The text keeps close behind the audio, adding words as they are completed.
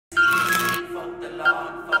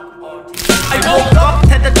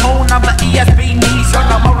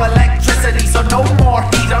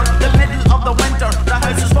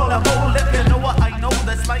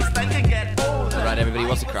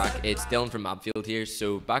it's Dylan from Mabfield here.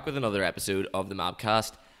 So back with another episode of the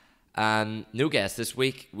Mabcast. No guest this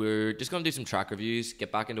week. We're just going to do some track reviews,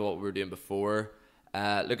 get back into what we were doing before,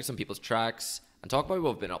 look at some people's tracks, and talk about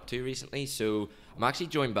what we've been up to recently. So I'm actually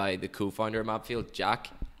joined by the co-founder of Mabfield, Jack.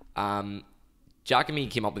 Jack and me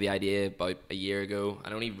came up with the idea about a year ago,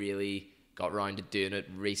 and only really got around to doing it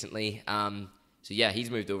recently. So yeah,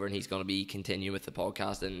 he's moved over and he's going to be continuing with the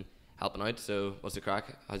podcast and helping out. So what's the crack?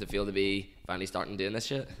 How's it feel to be finally starting doing this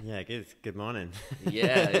shit? Yeah, good. Good morning.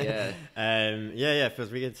 Yeah. It feels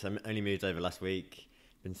really good. So I only moved over last week.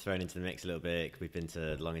 Been thrown into the mix a little bit. We've been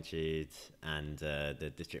to Longitude and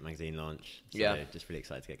the District magazine launch. So just really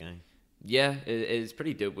excited to get going. Yeah, it's a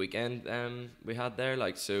pretty dope weekend we had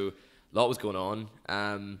there. So a lot was going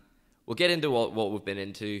on. We'll get into what we've been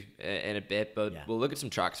into in a bit, but we'll look at some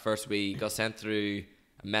tracks first. We got sent through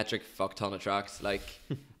a metric fuck ton of tracks.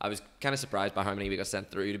 I was kind of surprised by how many we got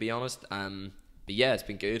sent through, to be honest. But yeah, it's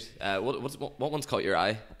been good. What one's caught your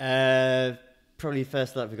eye? Probably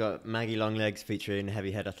first up, we got Maggie Longlegs featuring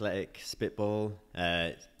Heavy Head Athletic Spitball.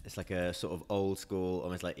 It's like a sort of old school,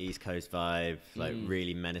 almost like East Coast vibe,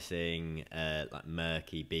 really menacing,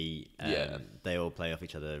 murky beat. They all play off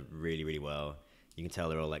each other really, really well. You can tell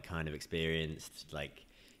they're all kind of experienced.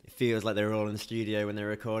 It feels like they're all in the studio when they're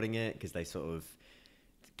recording it, because they sort of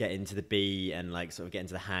get into the beat and sort of get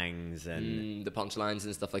into the hangs and the punchlines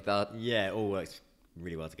and stuff like that. Yeah, it all works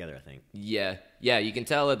really well together, I think. Yeah, you can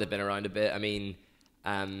tell that they've been around a bit. I mean,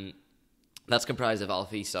 that's comprised of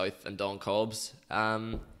Alfie South and Don Cobbs,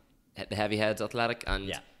 the Heavy Heads Athletic,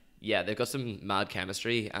 and they've got some mad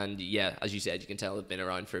chemistry, and as you said, you can tell they've been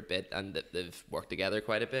around for a bit and that they've worked together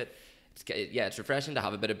quite a bit. It's refreshing to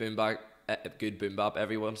have a bit of good boom bap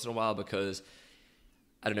every once in a while, because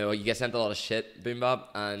I don't know, you get sent a lot of shit boom bap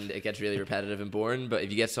and it gets really repetitive and boring, but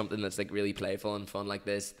if you get something that's really playful and fun like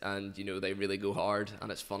this, and they really go hard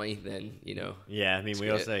and it's funny, then yeah, I mean, we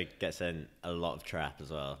also get sent a lot of trap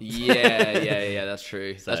as well. Yeah, that's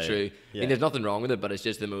true. That's true. Yeah. I mean, there's nothing wrong with it, but it's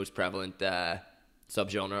just the most prevalent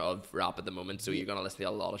subgenre of rap at the moment, so you're gonna listen to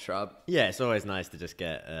a lot of trap. Yeah, it's always nice to just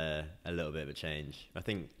get a little bit of a change. I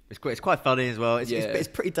think it's quite funny as well. It's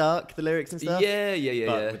pretty dark, the lyrics and stuff. Yeah.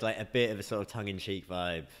 But with a bit of a sort of tongue-in-cheek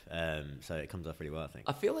vibe, so it comes off really well, I think.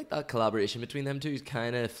 I feel like that collaboration between them two is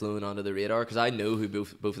kind of flown onto the radar, because I know who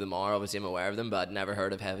both of them are. Obviously, I'm aware of them, but I'd never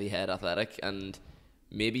heard of Heavy Head Athletic, and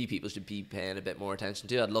maybe people should be paying a bit more attention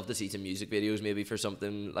to it. I'd love to see some music videos maybe for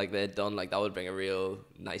something like they'd done. That would bring a real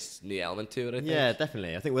nice new element to it, I think. Yeah,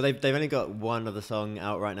 definitely. I think they've only got one other song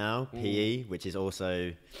out right now, PE, which is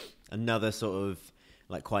also another sort of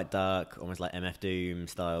quite dark, almost like MF Doom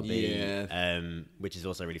style beat, which is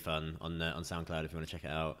also really fun on SoundCloud if you want to check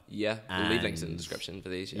it out. Yeah, we'll leave links in the description for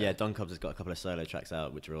these. Yeah, Don Cobbs has got a couple of solo tracks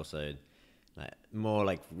out, which are also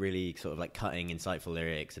more really sort of cutting, insightful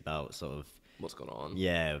lyrics about sort of what's going on.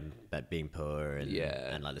 Yeah, about being poor and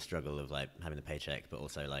the struggle of having the paycheck, but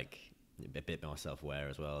also a bit more self-aware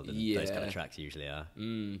as well than those kind of tracks usually are.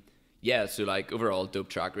 Yeah, so overall dope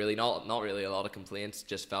track, really. Not really a lot of complaints,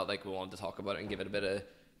 just felt like we wanted to talk about it and give it a bit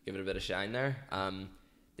of shine there.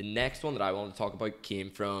 The next one that I wanted to talk about came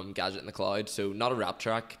from Gadget in the Cloud, so not a rap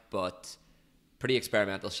track, but pretty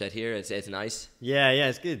experimental shit here. It's nice. Yeah,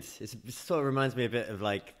 it's good. It sort of reminds me a bit of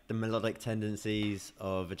the melodic tendencies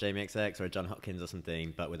of a Jamie XX or a John Hopkins or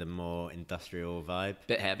something, but with a more industrial vibe.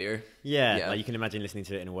 Bit heavier. Yeah. You can imagine listening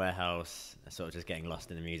to it in a warehouse, sort of just getting lost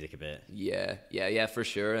in the music a bit. Yeah, for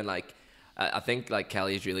sure. And I think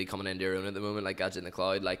Kelly's really coming into her own at the moment. Gadget in the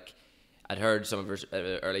Cloud. I'd heard some of her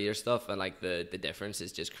earlier stuff, and the difference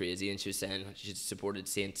is just crazy. And she was saying she supported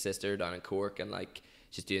Saint Sister down in Cork, and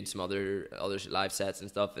she's doing some other live sets and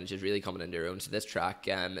stuff, and she's really coming into her own. So this track,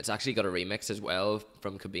 it's actually got a remix as well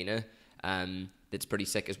from Cabina, that's pretty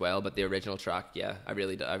sick as well. But the original track, I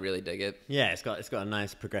really dig it. Yeah, it's got a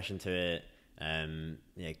nice progression to it.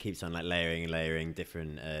 It keeps on layering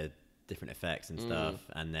different effects and stuff,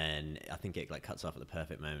 and then I think it cuts off at the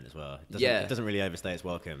perfect moment as well. It doesn't really overstay its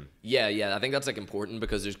welcome. Yeah, I think that's important,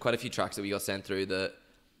 because there's quite a few tracks that we got sent through that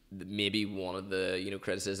maybe one of the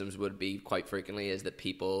criticisms would be quite frequently is that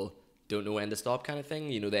people don't know when to stop, kind of thing.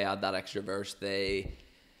 They add that extra verse, they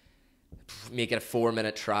make it a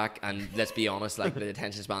 4-minute track, and let's be honest, the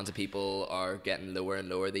attention spans of people are getting lower and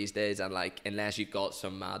lower these days, and unless you've got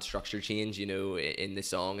some mad structure change in the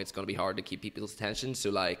song, it's going to be hard to keep people's attention.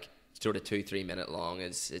 So sort of 2-3 minute long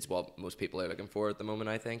is what most people are looking for at the moment,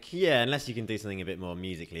 I think. Yeah, unless you can do something a bit more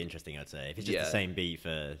musically interesting, I'd say. If it's just the same beat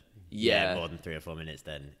for more than 3 or 4 minutes,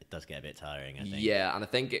 then it does get a bit tiring, I think. Yeah, and I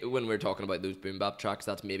think when we're talking about those boom bap tracks,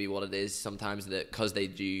 that's maybe what it is sometimes, that because they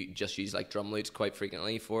do just use drum loops quite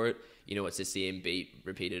frequently for it, it's the same beat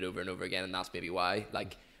repeated over and over again, and that's maybe why.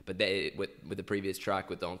 But but they with the previous track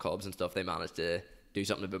with Don Cobbs and stuff, they managed to do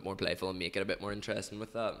something a bit more playful and make it a bit more interesting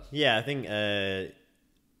with that. Yeah, I think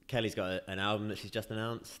Kelly's got an album that she's just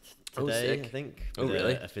announced today. Sick. I think. Oh,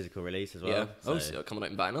 really? A physical release as well. Yeah. So, So coming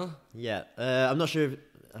out in vinyl. Yeah. I'm not sure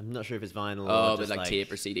if it's vinyl. Oh, or but just like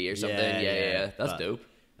tape or CD or something. Yeah, Yeah. That's but, dope.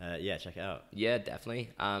 Yeah, check it out. Yeah, definitely.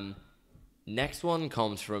 Next one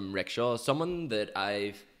comes from Rickshaw, someone that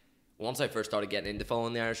once I first started getting into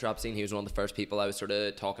following the Irish rap scene, he was one of the first people I was sort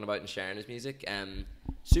of talking about and sharing his music.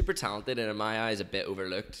 Super talented and in my eyes a bit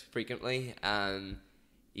overlooked frequently.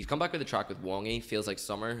 He's come back with a track with Wongy, Feels Like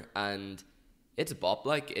Summer, and it's a bop.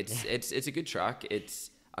 Like it's a good track.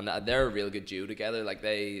 And they're a real good duo together. Like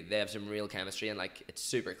they have some real chemistry and like it's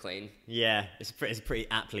super clean. Yeah, it's a pretty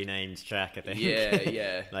aptly named track, I think.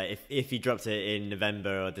 Yeah. Like if you dropped it in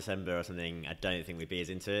November or December or something, I don't think we'd be as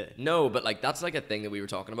into it. No, but like that's like a thing that we were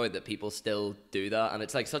talking about, that people still do that, and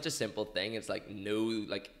it's like such a simple thing. It's like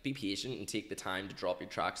be patient and take the time to drop your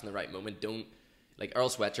tracks in the right moment. Don't like Earl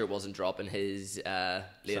Sweatshirt wasn't dropping his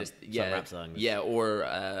latest some rap songs. Yeah,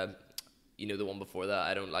 or the one before that,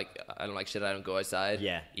 I don't like shit, I don't go outside.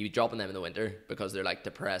 Yeah. You be dropping them in the winter because they're like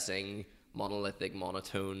depressing, monolithic,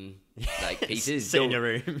 monotone like pieces. Sit in your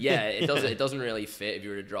room. Yeah, it doesn't really fit if you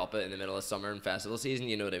were to drop it in the middle of summer and festival season,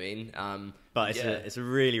 you know what I mean? But it's a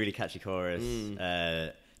really, really catchy chorus.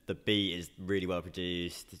 The beat is really well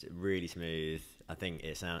produced, really smooth. I think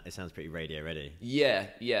it sounds pretty radio ready. Yeah.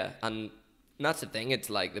 And that's the thing, it's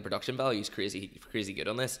like the production value is crazy good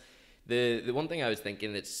on this. The one thing I was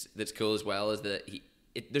thinking that's cool as well is that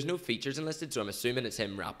there's no features enlisted, so I'm assuming it's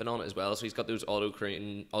him rapping on it as well. So he's got those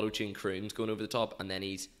auto-tune croons going over the top, and then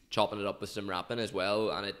he's chopping it up with some rapping as well,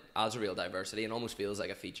 and it adds a real diversity and almost feels like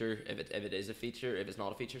a feature if it is a feature. If it's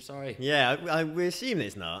not a feature, sorry. Yeah, we assume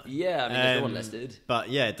it's not. Yeah, I mean there's no one listed. But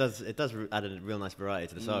yeah, it does add a real nice variety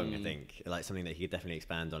to the song. I think like something that he could definitely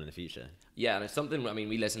expand on in the future. Yeah, and it's something. I mean,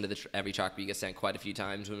 we listen to every track we get sent quite a few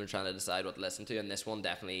times when we're trying to decide what to listen to, and this one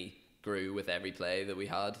definitely grew with every play that we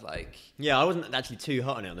had. Like, yeah, I wasn't actually too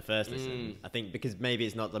hot on it on the first listen. I think because maybe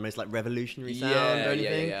it's not the most like revolutionary sound or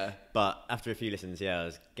anything. Yeah. But after a few listens, I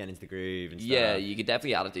was getting into the groove and stuff. Yeah, you could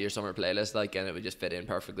definitely add it to your summer playlist, like, and it would just fit in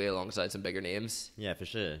perfectly alongside some bigger names. Yeah, for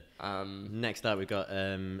sure. Next up, we've got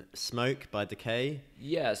Smoke by Decay.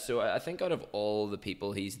 Yeah, so I think out of all the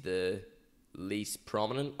people, he's the least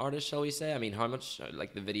prominent artist, shall we say. I mean, how much,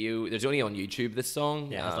 like, the video, there's only on YouTube, this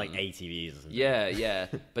song. Yeah, it's like 80 views or something. Yeah.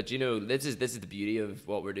 But this is the beauty of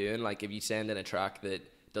what we're doing. Like, if you send in a track that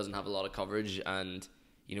doesn't have a lot of coverage and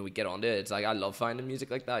we get onto it, it's like, I love finding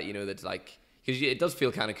music like that, that's like, because it does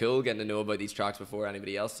feel kind of cool getting to know about these tracks before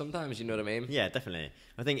anybody else sometimes, you know what I mean? Yeah, definitely.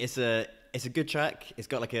 I think it's a good track. It's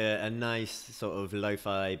got like a nice sort of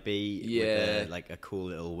lo-fi beat with like a cool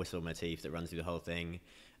little whistle motif that runs through the whole thing.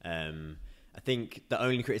 I think the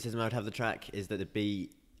only criticism I would have of the track is that the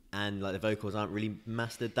beat and like the vocals aren't really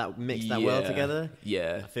mixed that well together.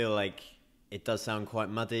 Yeah, I feel like it does sound quite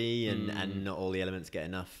muddy and not all the elements get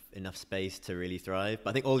enough space to really thrive. But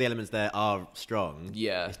I think all the elements there are strong.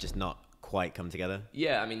 Yeah, it's just not quite come together.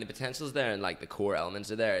 Yeah, I mean the potential's there and like the core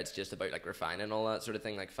elements are there. It's just about like refining all that sort of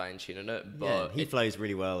thing, like fine tuning it. But yeah, he flows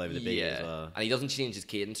really well over the beat as well. And he doesn't change his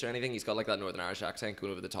cadence or anything. He's got like that Northern Irish accent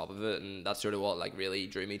going over the top of it, and that's sort of what like really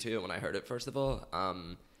drew me to it when I heard it first of all.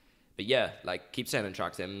 But yeah, like keep sending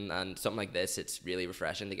tracks in, and something like this, it's really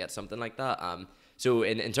refreshing to get something like that. So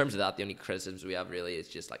in terms of that, the only criticisms we have really is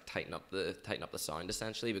just like tighten up the sound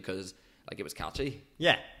essentially, because like it was catchy.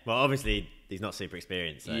 Yeah, well obviously he's not super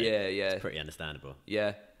experienced, so yeah, it's pretty understandable.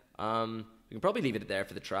 Yeah. We can probably leave it there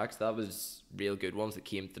for the tracks. That was real good ones that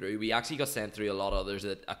came through. We actually got sent through a lot of others.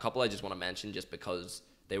 A couple I just want to mention just because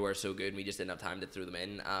they were so good and we just didn't have time to throw them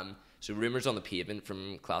in. So Rumours on the Pavement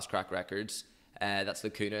from Class Crack Records. That's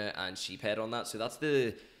Lacuna and Sheephead on that. So that's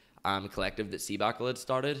the collective that Seabackle had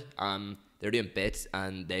started. They're doing bits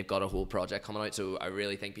and they've got a whole project coming out. So I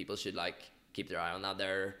really think people should like keep their eye on that.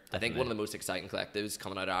 They're, I think, one of the most exciting collectives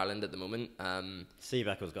coming out of Ireland at the moment.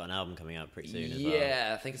 Seabackle's got an album coming out pretty soon as well.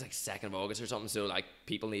 Yeah, I think it's like 2nd of August or something. So like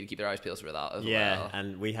people need to keep their eyes peeled for that as well. Yeah,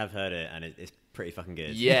 and we have heard it, and it's pretty fucking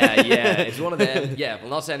good. Yeah, it's one of them. Yeah, we'll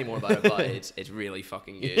not say any more about it, but it's really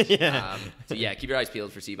fucking good. Yeah. So yeah, keep your eyes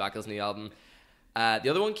peeled for Seabackle's new album. The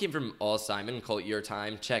other one came from Oz Simon, called Your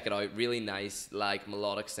Time. Check it out. Really nice, like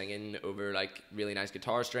melodic singing over like really nice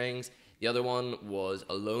guitar strings. The other one was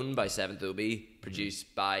Alone by 7th Obi,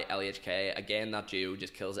 produced by LHK. Again, that duo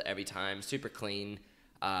just kills it every time. Super clean,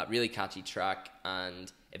 really catchy track.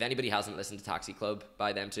 And if anybody hasn't listened to Taxi Club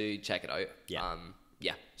by them too, check it out.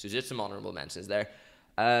 Yeah. So just some honourable mentions there.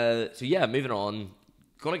 So yeah, moving on.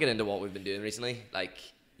 Gonna get into what we've been doing recently. Like,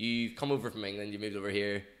 you've come over from England, you moved over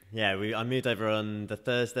here. Yeah, I moved over on the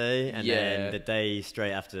Thursday, and then the day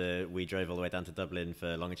straight after, we drove all the way down to Dublin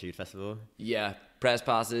for Longitude Festival. Yeah, press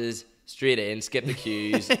passes, straight in, skip the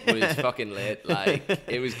queues, was fucking lit. Like,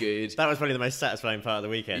 it was good. That was probably the most satisfying part of the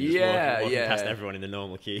weekend. Just walking past everyone in the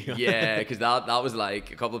normal queue. Yeah, because that was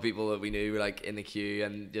like a couple of people that we knew were like in the queue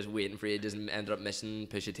and just waiting for ages and ended up missing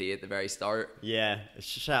Pusha T at the very start. Yeah,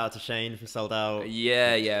 shout out to Shane from Sold Out.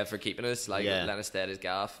 Yeah, for keeping us, like, letting us stay at his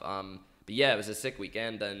gaff. But yeah, it was a sick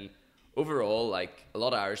weekend, and overall, like, a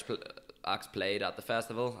lot of Irish acts played at the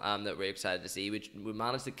festival that we're excited to see, which we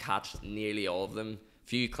managed to catch nearly all of them.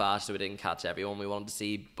 Few clashed, so we didn't catch everyone we wanted to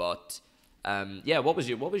see, but what was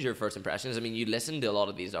your first impressions? I mean, you listened to a lot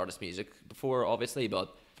of these artists' music before, obviously,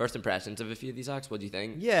 but first impressions of a few of these acts, what do you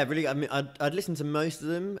think? Yeah, really. I mean, I'd listened to most of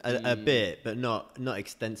them a bit, but not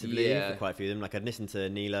extensively for quite a few of them. Like, I'd listened to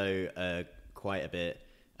Nealo quite a bit,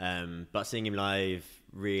 but seeing him live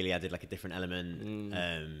really added like a different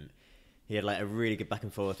element. He had like a really good back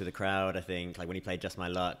and forth with the crowd. I think, like, when he played "Just My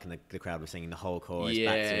Luck" and the crowd was singing the whole chorus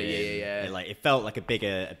back to him. It felt like a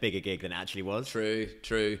bigger gig than it actually was.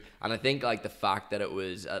 True. And I think, like, the fact that it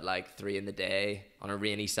was at like 3 a.m. on a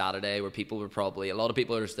rainy Saturday, where people were a lot of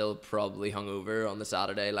people are still probably hungover on the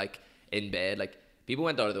Saturday, like in bed. Like, people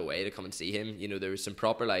went out of their way to come and see him. You know, there was some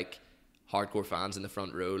proper like hardcore fans in the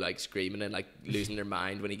front row, like screaming and like losing their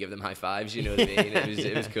mind when he gave them high fives. You know what I mean?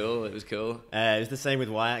 It was cool. It was the same with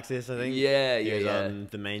Y-Axis, I think. He was on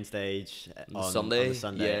the main stage on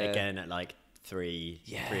Sunday again at like 3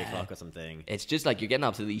 o'clock or something. It's just like you're getting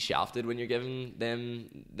absolutely shafted when you're giving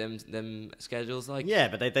them schedules. Like, yeah,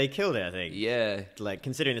 but they killed it, I think. Yeah, like,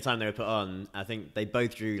 considering the time they were put on, I think they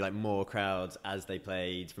both drew like more crowds as they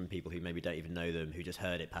played from people who maybe don't even know them, who just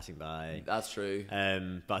heard it passing by. That's true.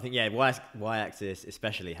 But I think Y-Axis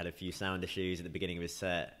especially had a few sound issues at the beginning of his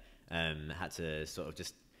set. Had to sort of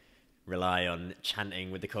just rely on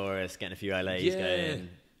chanting with the chorus, getting a few LAs going.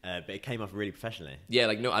 But it came off really professionally. Yeah,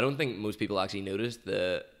 like, no, I don't think most people actually noticed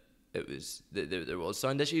that there was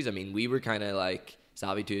sound issues. I mean, we were kind of like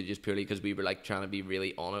savvy to it just purely because we were like trying to be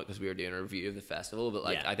really on it because we were doing a review of the festival. But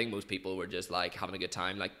like, I think most people were just like having a good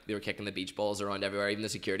time. Like, they were kicking the beach balls around everywhere. Even the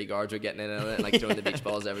security guards were getting in on it, and like throwing the beach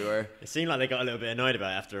balls everywhere. It seemed like they got a little bit annoyed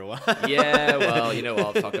about it after a while. Yeah, well, you know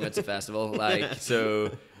what? Fuck them, it's a festival. Like, so.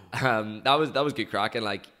 That was good crack, and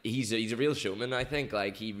like he's a real showman. I think,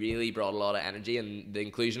 like, he really brought a lot of energy, and the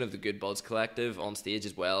inclusion of the Good Buds Collective on stage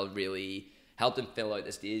as well really helped him fill out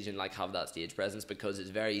the stage and like have that stage presence, because it's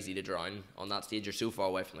very easy to drown on that stage. You're so far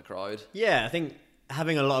away from the crowd. Yeah, I think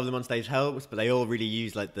having a lot of them on stage helps, but they all really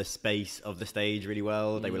used like the space of the stage really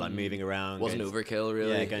well. They were like moving around. Wasn't overkill,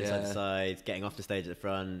 really. Yeah, going side to side, getting off the stage at the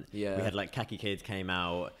front. Yeah, we had like Khaki Kids came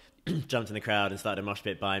out, jumped in the crowd and started a mosh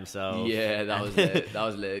pit by himself. Yeah, that was lit. That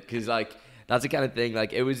was lit, because like that's the kind of thing,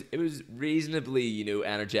 like, it was reasonably, you know,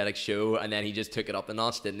 energetic show, and then he just took it up a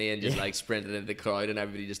notch, didn't he, and just like sprinted into the crowd and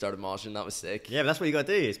everybody just started moshing. That was sick. Yeah, but that's what you got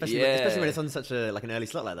to do, especially when it's on such a like an early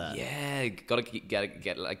slot like that. Yeah, gotta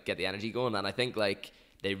get the energy going, and I think like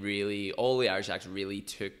all the Irish acts really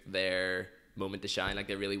took their moment to shine. Like,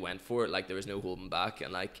 they really went for it. Like, there was no holding back,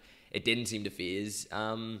 and like it didn't seem to phase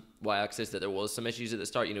Y-Axis that there was some issues at the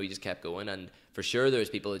start. You know, he just kept going, and for sure there was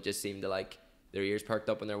people that just seemed to like their ears perked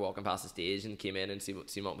up when they're walking past the stage and came in and see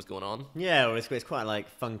what was going on. Yeah, well, it's quite like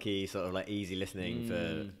funky, sort of like easy listening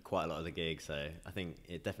for quite a lot of the gigs. So I think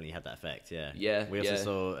it definitely had that effect. Yeah. We also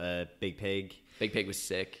saw Big Pig. Big Pig was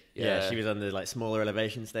sick. Yeah, she was on the like smaller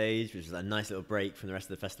elevation stage, which was a nice little break from the rest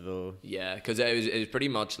of the festival. Yeah, because it was pretty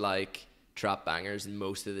much like trap bangers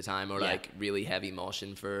most of the time, or like really heavy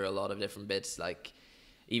moshing for a lot of different bits. Like,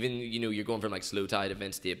 even, you know, you're going from like Slow Tide to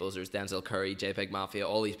Vince Staples, there's Denzel Curry, JPEG Mafia,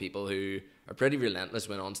 all these people who are pretty relentless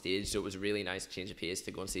when on stage, so it was a really nice change of pace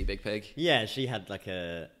to go and see Big Pig. Yeah, she had like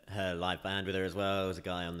her live band with her as well. There was a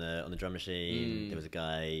guy on the drum machine, there was a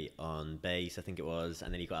guy on bass, I think it was,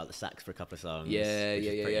 and then he got out the sax for a couple of songs. Which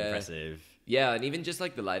is pretty impressive. Yeah, and even just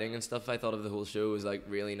like the lighting and stuff, I thought of the whole show was like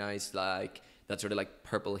really nice, like that sort of like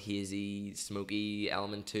purple, hazy, smoky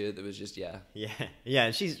element to it that was just, yeah.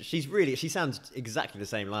 And she sounds exactly the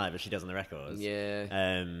same live as she does on the records.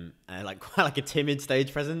 And like quite like a timid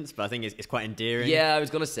stage presence, but I think it's quite endearing. Yeah, I was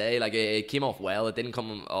gonna say, like, it came off well. It didn't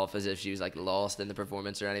come off as if she was like lost in the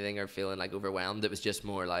performance or anything, or feeling like overwhelmed. It was just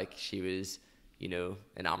more like she was, you know,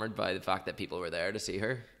 enamored by the fact that people were there to see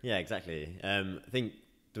her. Yeah, exactly. I think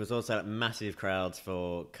there was also like massive crowds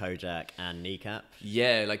for Kojak and KneeCap.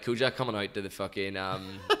 Yeah, like Kojak coming out to the fucking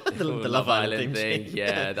the Love Island thing.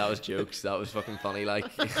 Yeah, that was jokes. That was fucking funny.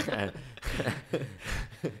 Like,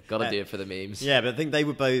 gotta do it for the memes. Yeah, but I think they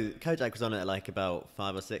were both. Kojak was on at like about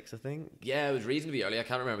 5 or 6, I think. Yeah, it was reasonably early. I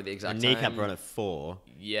can't remember the exact and time. KneeCap were on at 4.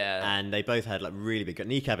 Yeah, and they both had like really big.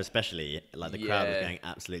 KneeCap especially, like the crowd was going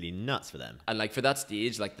absolutely nuts for them. And like for that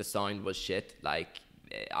stage, like the sound was shit. Like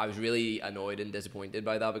I was really annoyed and disappointed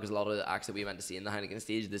by that because a lot of the acts that we went to see in the Heineken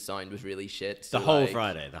stage, the sound was really shit. So the whole like,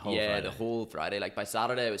 Friday. the whole Friday. Like by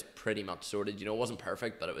Saturday, it was pretty much sorted. You know, it wasn't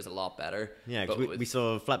perfect, but it was a lot better. Yeah, because we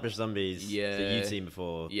saw Flatbush Zombies that you'd seen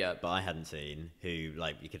before, yeah, but I hadn't seen. Who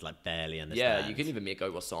like you could like barely understand. Yeah, you couldn't even make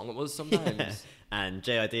out what song it was sometimes. Yeah. And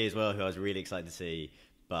JID as well, who I was really excited to see,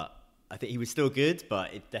 but I think he was still good,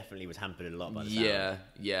 but it definitely was hampered a lot by the sound.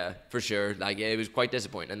 Yeah, for sure. Like it was quite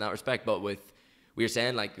disappointing in that respect. But we were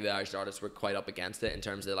saying like the Irish artists were quite up against it in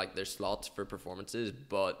terms of like their slots for performances,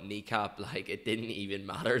 but KneeCap, like it didn't even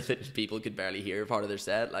matter that people could barely hear part of their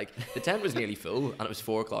set. Like the tent was nearly full, and it was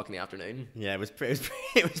 4 o'clock in the afternoon. Yeah, it was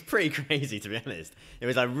pretty crazy, to be honest. It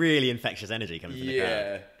was like really infectious energy coming from the crowd.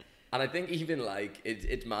 Yeah, and I think even like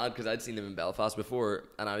it's mad because I'd seen them in Belfast before,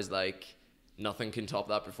 and I was like, nothing can top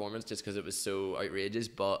that performance just because it was so outrageous.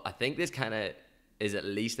 But I think this kind of is at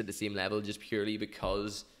least at the same level, just purely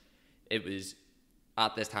because it was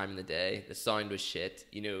at this time in the day. The sound was shit.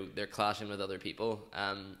 You know, they're clashing with other people.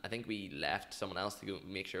 I think we left someone else to go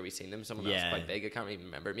make sure we seen them. Someone else quite big. I can't even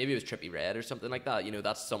remember. Maybe it was Trippy Red or something like that. You know,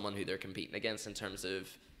 that's someone who they're competing against in terms of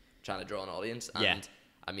trying to draw an audience. And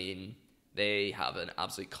I mean, they have an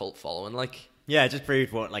absolute cult following. Like, yeah, it just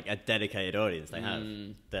proved what like a dedicated audience they have.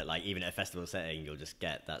 That like even at a festival setting, you'll just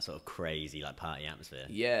get that sort of crazy like party atmosphere.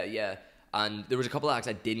 Yeah. And there was a couple of acts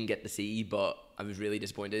I didn't get to see, but I was really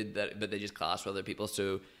disappointed that they just clashed with other people.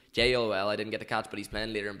 So JLOL I didn't get to catch, but he's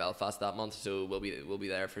playing later in Belfast that month, so we'll be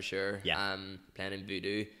there for sure. Yeah. Playing in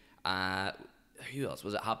Voodoo. Who else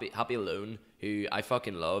was it? Happy Alone, who I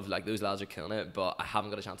fucking love. Like those lads are killing it, but I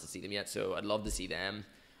haven't got a chance to see them yet, so I'd love to see them.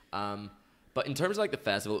 But in terms of like the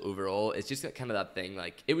festival overall, it's just kind of that thing.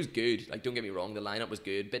 Like it was good. Like don't get me wrong, the lineup was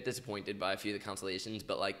good. Bit disappointed by a few of the cancellations,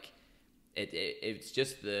 but like. It's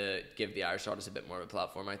just give the Irish artists a bit more of a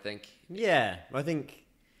platform, I think. Yeah, I think.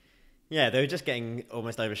 Yeah, they were just getting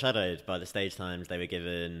almost overshadowed by the stage times they were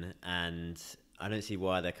given, and I don't see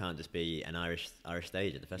why there can't just be an Irish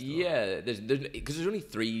stage at the festival. Yeah, because there's only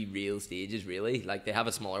 3 real stages really. Like they have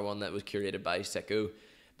a smaller one that was curated by Sicko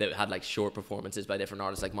that had like short performances by different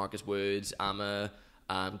artists like Marcus Woods, Amma,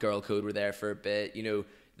 Girl Code were there for a bit. You know.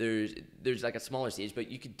 There's like a smaller stage, but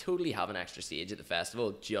you could totally have an extra stage at the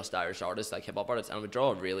festival, just Irish artists, like hip-hop artists, and it would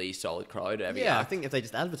draw a really solid crowd every act. I think if they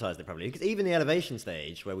just advertised it probably, because even the Elevation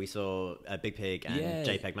stage where we saw Big Pig and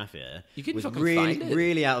JPEG Mafia was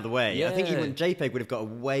really out of the way. Yeah. I think even JPEG would have got a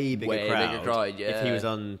way bigger crowd if he was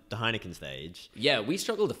on the Heineken stage. Yeah, we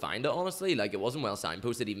struggled to find it, honestly. Like, it wasn't well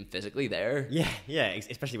signposted even physically there. Yeah,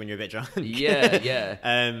 especially when you're a bit drunk.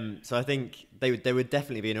 Yeah. So I think there would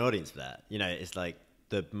definitely be an audience for that. You know, it's like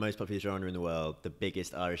the most popular genre in the world, the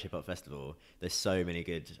biggest Irish hip hop festival. There's so many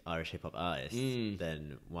good Irish hip hop artists.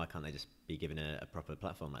 Then why can't they just be given a proper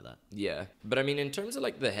platform like that? Yeah, but I mean, in terms of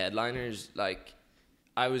like the headliners, like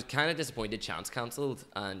I was kind of disappointed Chance cancelled,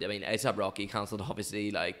 and I mean A$AP Rocky cancelled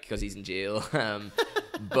obviously, like because he's in jail.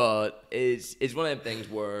 But it's one of them things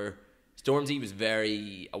where Stormzy was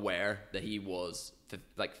very aware that he was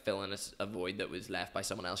like filling a void that was left by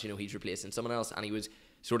someone else. You know, he's replacing someone else, and he was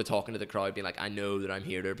sort of talking to the crowd, being like, I know that I'm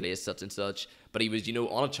here to replace such and such. But he was, you know,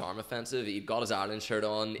 on a charm offensive. He'd got his Ireland shirt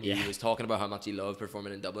on. He was talking about how much he loved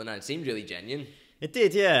performing in Dublin, and it seemed really genuine. It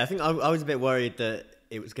did, yeah. I think I was a bit worried that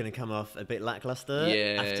it was going to come off a bit lackluster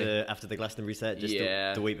after the Glastonbury set just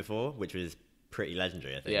the week before, which was pretty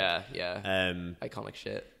legendary, I think. Yeah. Iconic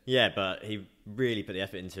shit. Yeah, but he really put the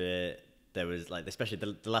effort into it. There was like, especially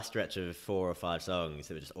the last stretch of 4 or 5 songs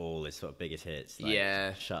that were just all his sort of biggest hits. Like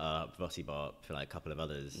Shut Up, Vossi Bop, for like a couple of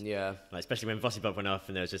others. Yeah. Like, especially when Vossi Bop went off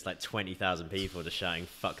and there was just like 20,000 people just shouting,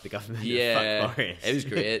 fuck the government. Yeah. Fuck Boris. It was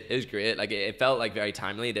great. It was great. Like it felt like very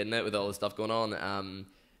timely, didn't it, with all the stuff going on.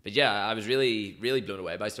 But yeah, I was really, really blown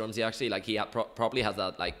away by Stormzy actually. Like he probably has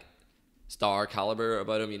that like star caliber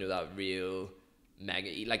about him, you know, that real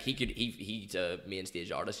mega, like he's a main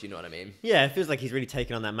stage artist, you know what I mean? Yeah, it feels like he's really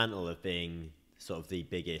taken on that mantle of being sort of the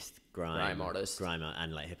biggest grime artist,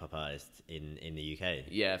 and like hip hop artist in the UK.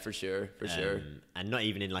 Yeah, for sure. And not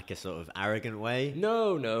even in like a sort of arrogant way.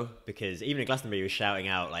 No. Because even at Glastonbury, he was shouting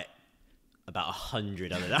out like about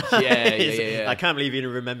 100 other nights. Yeah. I can't believe you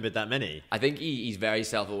even remembered that many. I think he's very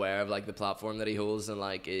self-aware of like the platform that he holds, and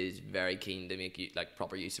like is very keen to make like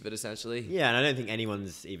proper use of it, essentially. Yeah, and I don't think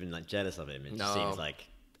anyone's even like jealous of him. It just seems like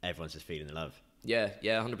everyone's just feeling the love. Yeah,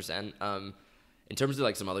 100%. In terms of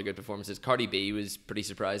like some other good performances, Cardi B was pretty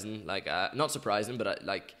surprising. Like, not surprising, but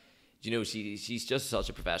like, you know, she's just such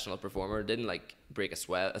a professional performer. Didn't like break a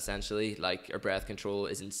sweat, essentially. Like, her breath control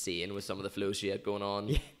is insane with some of the flows she had going on.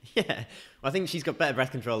 Yeah. Well, I think she's got better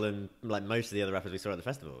breath control than like most of the other rappers we saw at the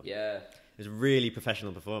festival. Yeah. It was a really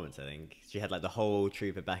professional performance, I think. She had like the whole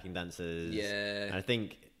troupe of backing dancers. Yeah. And I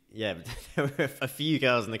think, yeah, there were a few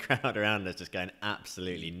girls in the crowd around us just going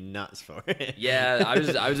absolutely nuts for it. Yeah, I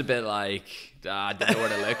was a bit like, I didn't know where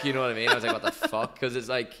to look, you know what I mean? I was like, what the fuck? Because it's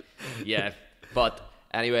like, yeah. But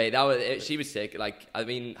anyway, that was it. She was sick. Like, I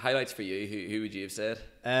mean, highlights for you. Who would you have said?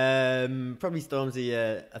 Probably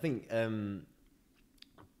Stormzy. I think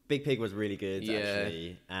Big Pig was really good,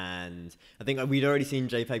 actually. And I think we'd already seen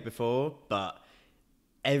JPEG before, but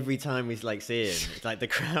every time we like see him, it's like the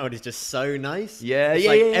crowd is just so nice.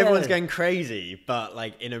 Everyone's going crazy, but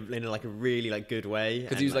like in a like a really like good way.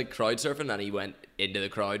 Because he was like crowd surfing, and he went into the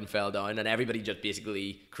crowd and fell down, and everybody just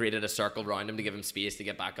basically created a circle around him to give him space to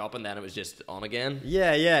get back up, and then it was just on again.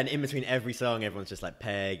 Yeah, and in between every song, everyone's just like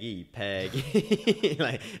Peggy.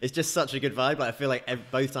 Like, it's just such a good vibe. Like, I feel like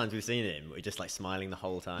both times we've seen him, we're just like smiling the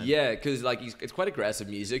whole time. Yeah, because like it's quite aggressive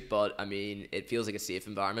music, but I mean, it feels like a safe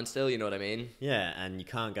environment still. You know what I mean? Yeah, and you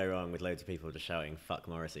can't go wrong with loads of people just shouting "fuck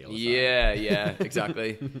Morrissey" all the time. Yeah,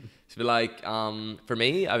 exactly. So like, for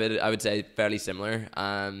me, I would say fairly similar.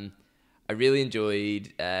 I really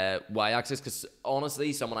enjoyed Y-Axis because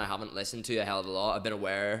honestly, someone I haven't listened to a hell of a lot. I've been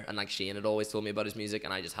aware, and like Shane had always told me about his music,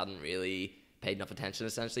 and I just hadn't really paid enough attention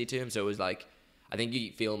essentially to him. So it was like, I think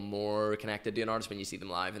you feel more connected to an artist when you see them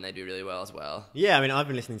live, and they do really well as well. Yeah, I mean, I've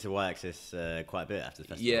been listening to Y-Axis quite a bit after the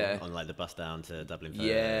festival, on like the bus down to Dublin for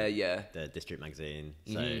the District magazine.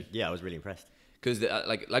 So yeah, I was really impressed. Because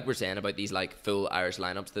like we're saying about these like full Irish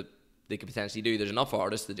lineups that they could potentially do. There's enough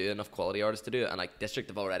artists to do it, enough quality artists to do it, and like District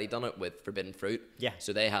have already done it with Forbidden Fruit. Yeah.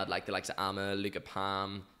 So they had like the likes of Amma, Luca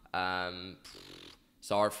Pam,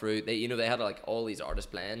 Sour Fruit. They had like all these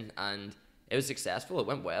artists playing, and it was successful. It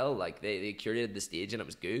went well. Like they curated the stage, and it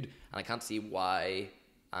was good. And I can't see why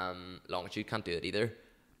Longitude can't do it either.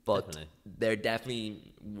 But they're definitely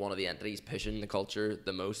one of the entities pushing the culture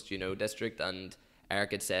the most. You know, District. And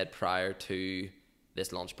Eric had said prior to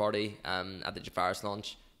this launch party at the Jafaris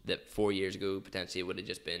launch that 4 years ago potentially it would have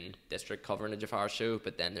just been District covering a Jafar show,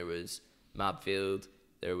 but then there was Mabfield,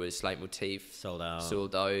 there was Slight Motif, Sold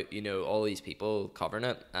Out, you know, all these people covering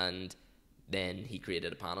it, and then he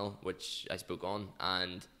created a panel which I spoke on,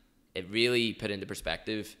 and it really put into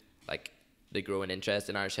perspective like the growing interest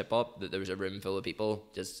in Irish hip hop, that there was a room full of people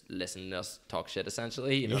just listening to us talk shit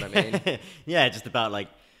essentially, you know what I mean? Yeah, just about like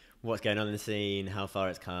what's going on in the scene, how far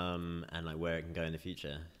it's come, and like where it can go in the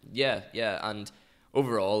future. Yeah, and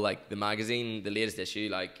overall, like the magazine, the latest issue,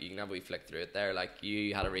 like you can have a wee flick through it there. Like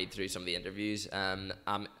you had to read through some of the interviews.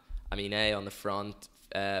 Amine on the front,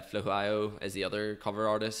 Fluhayo is the other cover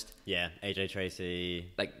artist. Yeah, AJ Tracy.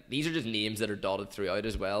 Like these are just names that are dotted throughout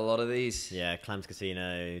as well. A lot of these. Yeah, Clams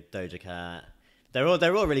Casino, Doja Cat. They're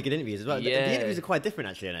all really good interviews as well. Yeah. The interviews are quite different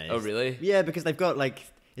actually. I know. Oh really? Yeah, because they've got like,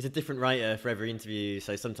 it's a different writer for every interview.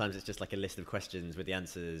 So sometimes it's just like a list of questions with the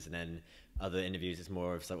answers, and then other interviews it's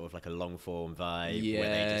more of sort of like a long form vibe.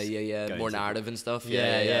 Yeah. More narrative and stuff.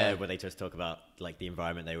 Yeah. Where they just talk about like the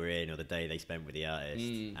environment they were in or the day they spent with the artist,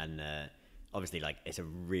 and obviously like it's a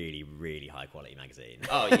really, really high quality magazine.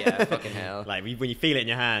 Oh yeah, fucking hell. Like when you feel it in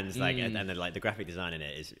your hands, like and then like the graphic design in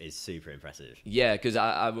it is super impressive. Yeah, because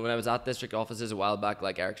I when I was at District offices a while back,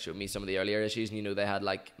 like Eric showed me some of the earlier issues, and you know they had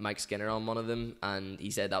like Mike Skinner on one of them, and he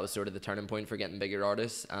said that was sort of the turning point for getting bigger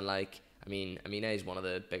artists. And like, I mean, Amina is one of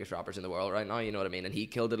the biggest rappers in the world right now, you know what I mean? And he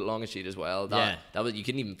killed it at Longitude as well. That was, you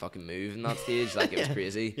couldn't even fucking move in that stage. Like, it was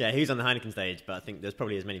crazy. Yeah, he was on the Heineken stage, but I think there's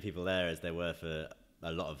probably as many people there as there were for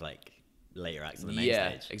a lot of like later acts on the main stage.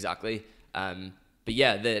 Yeah, exactly. But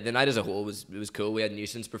yeah, the night as a whole was cool. We had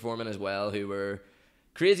Nuisance performing as well, who were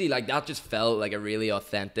crazy. Like, that just felt like a really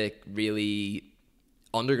authentic, really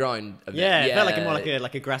underground event. Yeah, it felt like more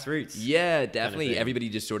like a grassroots. Yeah, definitely. Kind of everybody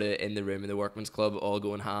just sort of in the room in the Workman's Club, all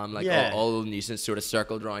going ham. Like all Nuisance sort of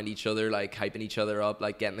circled around each other, like hyping each other up,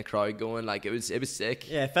 like getting the crowd going. Like it was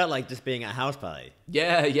sick. Yeah, it felt like just being at a house party.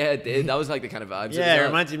 Yeah, it did. That was like the kind of vibes. Yeah, it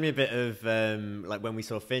reminded me a bit of like when we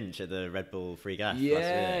saw Finch at the Red Bull Free Gas.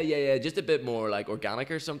 Yeah. Just a bit more like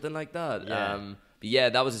organic or something like that. Yeah. But yeah,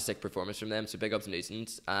 that was a sick performance from them. So big ups to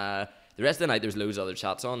Nuisance. The rest of the night, there's loads of other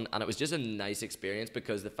chats on, and it was just a nice experience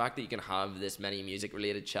because the fact that you can have this many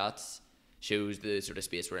music-related chats shows the sort of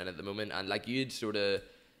space we're in at the moment. And like you'd sort of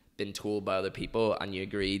been told by other people, and you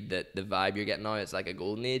agreed that the vibe you're getting now is like a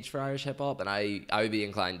golden age for Irish hip hop, and I would be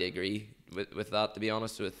inclined to agree with that, to be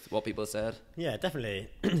honest, with what people said. Yeah, definitely.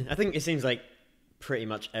 I think it seems like pretty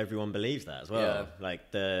much everyone believes that as well. Yeah.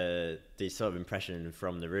 Like the sort of impression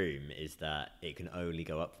from the room is that it can only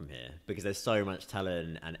go up from here because there's so much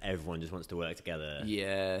talent and everyone just wants to work together.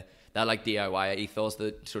 Yeah, that like DIY ethos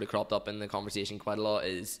that sort of cropped up in the conversation quite a lot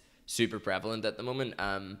is super prevalent at the moment.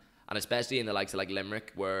 And especially in the likes of like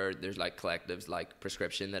Limerick, where there's like collectives like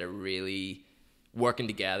Prescription that are really working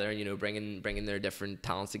together and, you know, bringing their different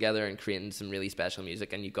talents together and creating some really special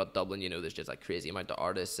music. And you've got Dublin, you know, there's just like crazy amount of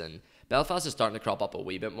artists, and Belfast is starting to crop up a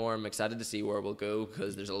wee bit more. I'm excited to see where we'll go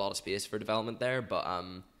because there's a lot of space for development there. But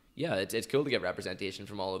yeah, it's cool to get representation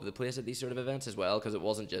from all over the place at these sort of events as well, because it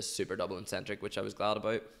wasn't just super Dublin centric, which I was glad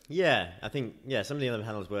about. Yeah, I think some of the other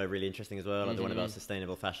panels were really interesting as well, like the one about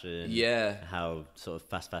sustainable fashion. Yeah, how sort of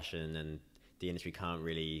fast fashion and the industry can't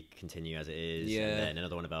really continue as it is. Yeah. And then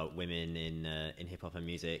another one about women in hip hop and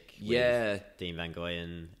music. Yeah. With Dean Van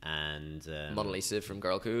Goyen and Mona Lisa from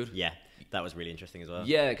Girl Code. Yeah, that was really interesting as well.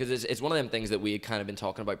 Yeah, because it's one of them things that we had kind of been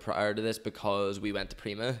talking about prior to this, because we went to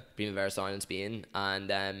Primavera Sound in Spain,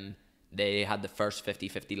 and they had the first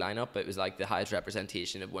 50-50 lineup. It was like the highest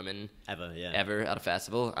representation of women ever at a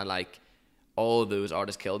festival, and like all of those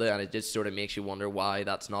artists killed it, and it just sort of makes you wonder why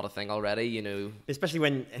that's not a thing already, you know. Especially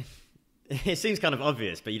when it seems kind of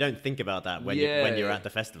obvious, but you don't think about that when you're at the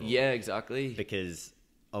festival. Yeah, exactly. Because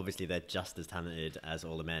obviously they're just as talented as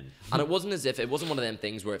all the men. And it wasn't one of them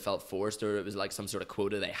things where it felt forced, or it was like some sort of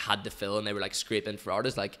quota they had to fill and they were like scraping for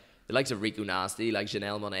artists. Like the likes of Rico Nasty, like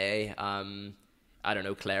Janelle Monáe, I don't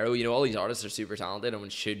know, Clairo, you know, all these artists are super talented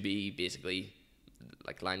and should be basically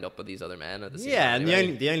like lined up with these other men at the same time. Yeah,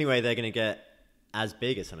 and the only way they're going to get as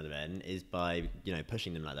big as some of the men is by, you know,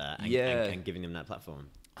 pushing them like that and giving them that platform.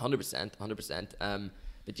 100%.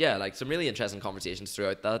 But yeah, like some really interesting conversations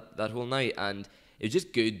throughout that whole night, and it was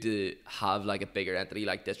just good to have like a bigger entity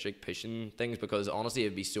like District pushing things, because honestly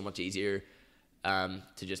it'd be so much easier to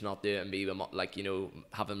just not do it and be like, you know,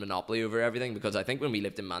 have a monopoly over everything. Because I think when we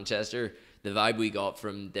lived in Manchester, the vibe we got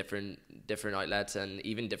from different outlets and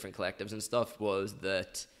even different collectives and stuff was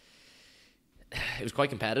that it was quite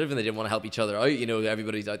competitive and they didn't want to help each other out. You know,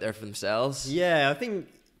 everybody's out there for themselves. Yeah, I think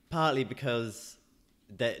partly because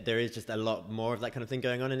there is just a lot more of that kind of thing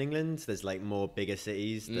going on in England. There's like more bigger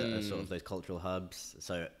cities that are sort of those cultural hubs,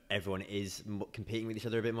 so everyone is competing with each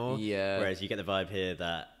other a bit more. Yeah. Whereas you get the vibe here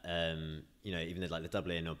that you know, even like the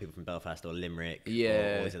Dublin or people from Belfast or Limerick,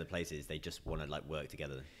 or all these other places, they just want to like work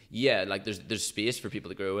together. Yeah, like there's space for people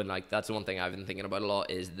to grow, and like that's the one thing I've been thinking about a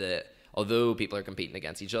lot, is that although people are competing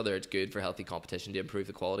against each other, it's good for healthy competition to improve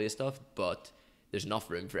the quality of stuff, but there's enough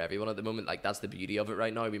room for everyone at the moment. Like that's the beauty of it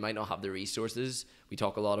right now. We might not have the resources. We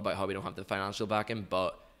talk a lot about how we don't have the financial backing,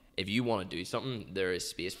 but if you want to do something, there is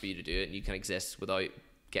space for you to do it, and you can exist without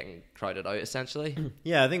getting crowded out, essentially.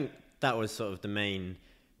 Yeah, I think that was sort of the main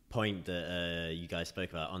point that you guys spoke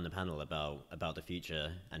about on the panel about the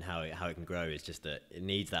future and how it can grow. Is just that it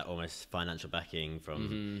needs that almost financial backing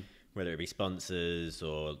from whether it be sponsors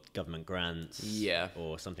or government grants,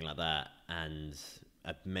 or something like that, and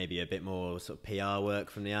maybe a bit more sort of PR work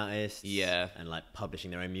from the artists, and like publishing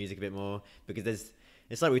their own music a bit more, because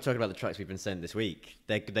it's like we talked about the tracks we've been sent this week.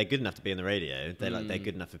 They're good enough to be on the radio. They're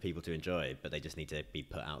good enough for people to enjoy, but they just need to be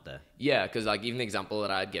put out there. Yeah, because like even the example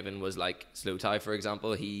that I had given was like Slow Tie, for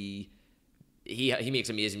example. He makes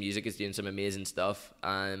amazing music. He's doing some amazing stuff.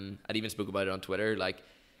 I'd even spoke about it on Twitter. Like,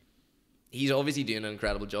 he's obviously doing an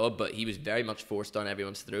incredible job, but he was very much forced down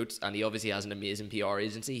everyone's throats, and he obviously has an amazing PR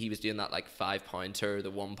agency. He was doing that like £5 tour,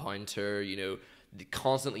 the £1 tour, you know,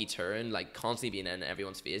 constantly touring, like constantly being in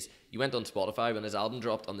everyone's face. You went on Spotify when his album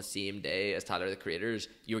dropped on the same day as Tyler the Creator's,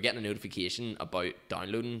 you were getting a notification about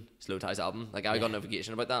downloading Slow Tie's album. Like I got a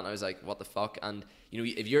notification about that, and I was like, what the fuck? And you know,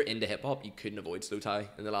 if you're into hip hop, you couldn't avoid Slow Tie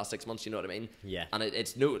in the last 6 months, you know what I mean? Yeah. And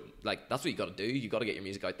it's no, like, that's what you got to do. You got to get your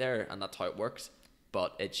music out there, and that's how it works.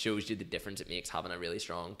 But it shows you the difference it makes having a really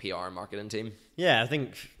strong PR and marketing team. Yeah, I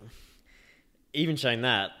think even showing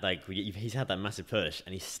that, like, he's had that massive push,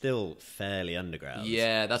 and he's still fairly underground.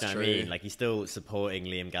 Yeah, that's true. I mean? Like, he's still supporting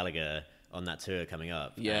Liam Gallagher on that tour coming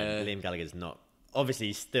up. Yeah. And Liam Gallagher's not... Obviously,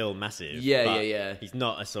 he's still massive. Yeah. He's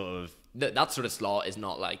not a sort of... That sort of slot is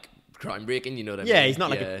not, like, groundbreaking, you know what I mean? Yeah, he's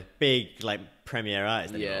not like a big, like, premier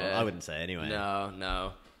artist anymore. Yeah. I wouldn't say, anyway.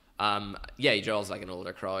 No. Yeah, he draws like an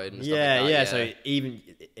older crowd and stuff Yeah, like that. yeah. So even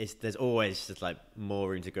there's always just like more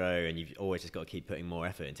room to grow, and you've always just got to keep putting more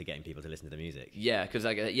effort into getting people to listen to the music. Yeah, because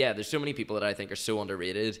like there's so many people that I think are so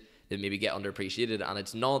underrated that maybe get underappreciated, and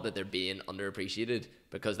it's not that they're being underappreciated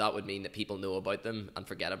because that would mean that people know about them and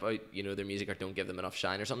forget about their music or don't give them enough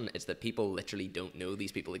shine or something. It's that people literally don't know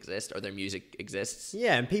these people exist or their music exists.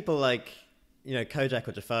 Yeah, and people like Kojak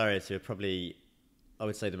or Jafaris, who are probably, I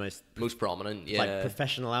would say, the most prominent, like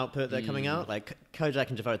professional output they're coming out. Like Kojak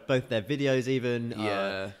and Jafaris, both their videos even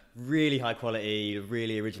are really high quality,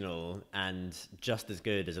 really original, and just as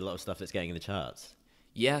good as a lot of stuff that's getting in the charts.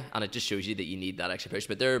 Yeah, and it just shows you that you need that extra push.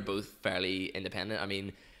 But they're both fairly independent. I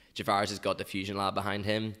mean, Jafaris has got the Fusion Lab behind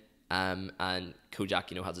him, and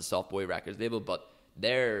Kojak, has a Soft Boy Records label, but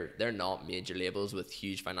they're not major labels with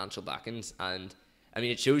huge financial backings. And I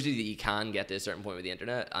mean, it shows you that you can get to a certain point with the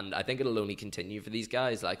internet, and I think it'll only continue for these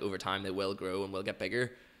guys. Like over time, they will grow and will get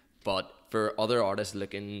bigger. But for other artists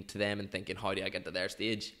looking to them and thinking, how do I get to their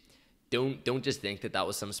stage? Don't just think that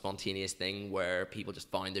was some spontaneous thing where people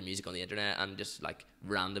just found their music on the internet and just like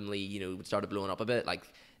randomly, started blowing up a bit. Like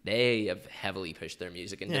they have heavily pushed their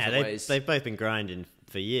music in different ways. They've both been grinding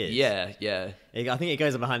for years. Yeah. I think it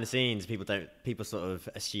goes on behind the scenes. People sort of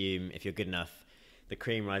assume if you're good enough, the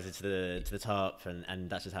cream rises to the top, and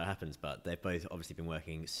that's just how it happens. But they've both obviously been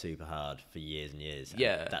working super hard for years and years.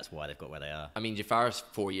 And that's why they've got where they are. I mean, Jafaris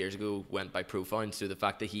 4 years ago went by Profound, so the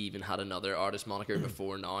fact that he even had another artist moniker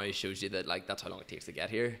before now shows you that like that's how long it takes to get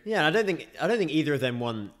here. Yeah, I don't think either of them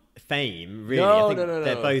want fame. Really, no, I think no.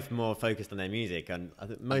 they're both more focused on their music, and I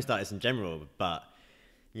think most artists in general, but.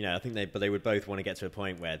 I think they would both want to get to a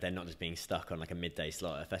point where they're not just being stuck on like a midday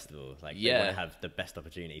slot at a festival. Like they want to have the best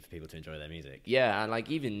opportunity for people to enjoy their music. Yeah, and like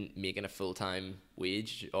even making a full-time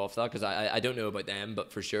wage off that, because I don't know about them,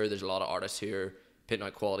 but for sure there's a lot of artists who are putting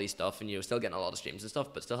out quality stuff and still getting a lot of streams and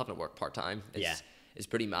stuff, but still having to work part-time. It's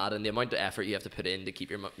pretty mad, and the amount of effort you have to put in to keep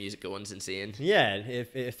your music going is insane. Yeah,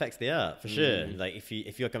 it affects the art for sure. Like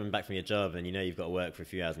if you're coming back from your job and you've got to work for a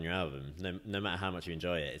few hours on your album, no matter how much you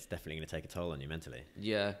enjoy it, it's definitely going to take a toll on you mentally.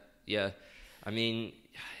 Yeah. I mean,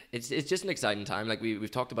 it's just an exciting time. Like we've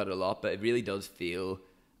talked about it a lot, but it really does feel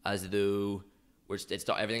as though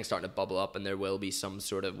everything's starting to bubble up, and there will be some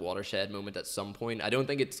sort of watershed moment at some point. I don't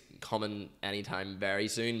think it's coming anytime very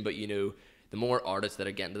soon, but the more artists that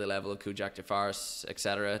are getting to the level of Kojak, Jafaris,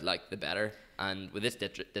 etc., like the better. And with this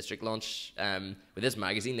district launch, with this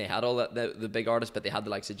magazine, they had all the big artists, but they had the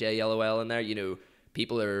likes of JLOL in there.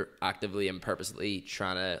 People are actively and purposely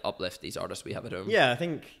trying to uplift these artists we have at home. Yeah, I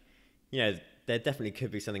think there definitely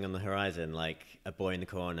could be something on the horizon, like a Boy in the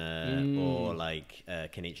Corner or like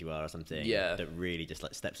Konnichiwa or something. That really just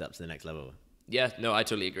like steps up to the next level. Yeah, no, I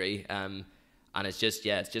totally agree. And it's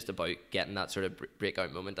just about getting that sort of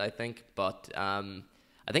breakout moment, I think. But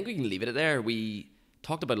I think we can leave it there. We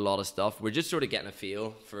talked about a lot of stuff. We're just sort of getting a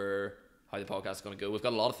feel for how the podcast is going to go. We've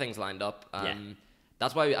got a lot of things lined up.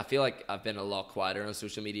 That's why I feel like I've been a lot quieter on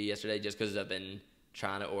social media yesterday, just because I've been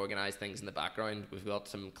trying to organise things in the background. We've got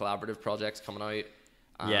some collaborative projects coming out.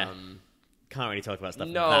 Can't really talk about stuff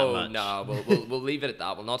that much. No, we'll leave it at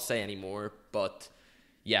that. We'll not say any more, but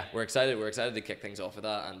yeah, we're excited. We're excited to kick things off with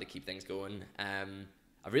that and to keep things going.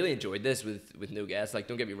 I've really enjoyed this with no guests. Like,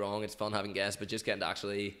 don't get me wrong, it's fun having guests, but just getting to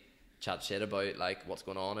actually chat shit about like what's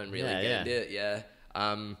going on and really get into it.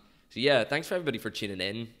 So yeah, thanks for everybody for tuning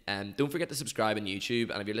in. Don't forget to subscribe on YouTube,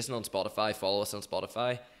 and if you're listening on Spotify, follow us on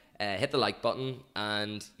Spotify. Hit the like button,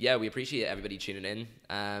 and we appreciate everybody tuning in.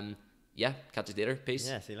 Catch you later. Peace.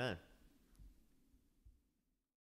 See you later.